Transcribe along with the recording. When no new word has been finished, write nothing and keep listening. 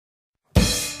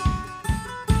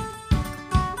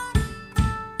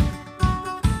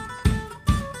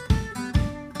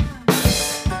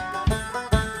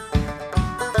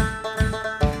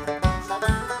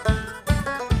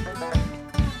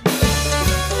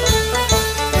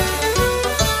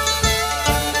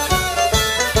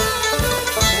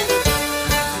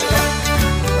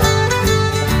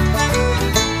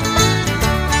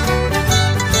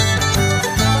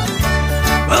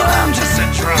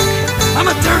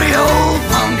dirty old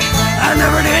punk. I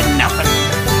never did nothing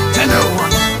to no one.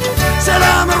 Said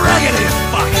I'm a raggedy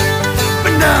fuck,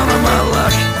 been down on my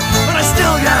luck, but I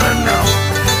still got enough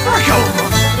for a cold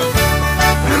one.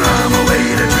 And I'm away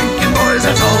to drinking, boys,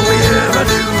 that's all we ever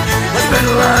do. I spend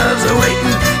lives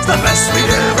a-waiting, it's the best we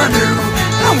ever knew.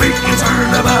 Don't be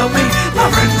concerned about me, my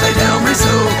friends, they tell me so.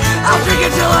 I'll drink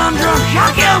it till I'm drunk, I'll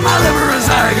kill my liver as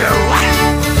I go.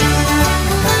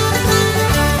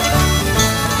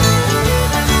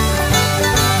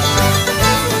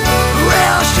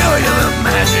 Well, I'll show you the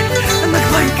magic and the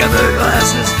clink of the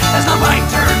glasses as the pint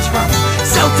turns from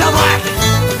silk to black.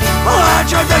 Oh, I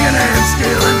tried begging and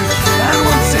stealing, and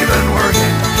once even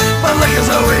working, but liquor's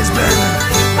always been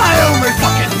my only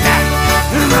fucking knack.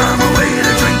 And I'm away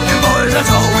to drinking, boys,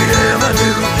 that's all we ever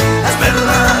do. I spend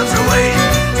lives away,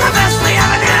 it's the best we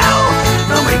ever do.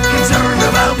 Don't be concerned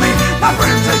about me, my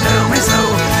friends, they tell me so.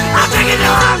 I'll drink it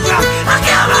till I'm drunk, I'll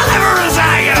kill my liver as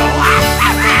I go.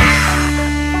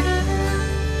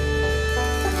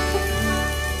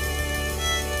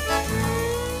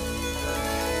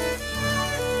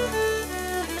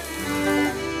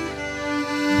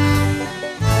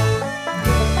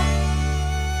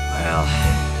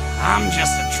 I'm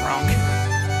just a drunk,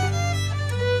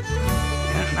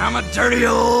 and I'm a dirty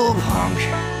old punk.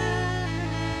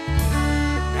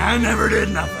 I never did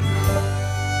nothing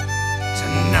to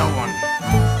no one.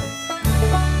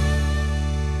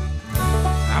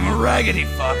 I'm a raggedy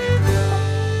fuck,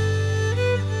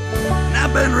 and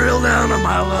I've been real down on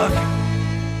my luck,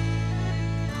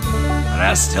 but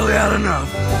I still got enough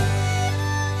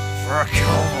for a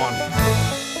cold one.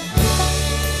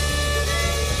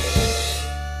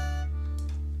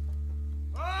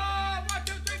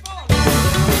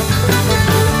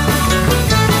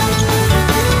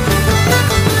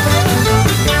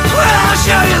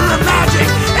 Show you the magic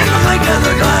and the clink of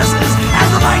the glasses as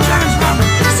the light turns from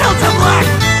silk to black.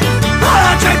 Oh,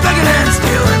 I tried begging and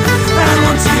stealing, and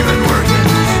once even working,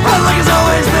 but luck has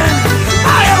always been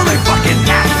my only fucking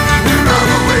knack. And I'm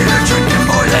away to drinking,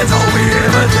 boy, that's all we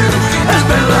ever do. I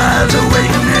spend lives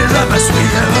a-waiting is the best we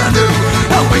ever knew.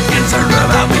 Don't be concerned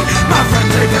about me, my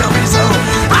friends, they tell me so.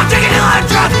 I'm drinking till I'm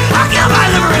drunk, I'll kill my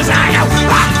liver as I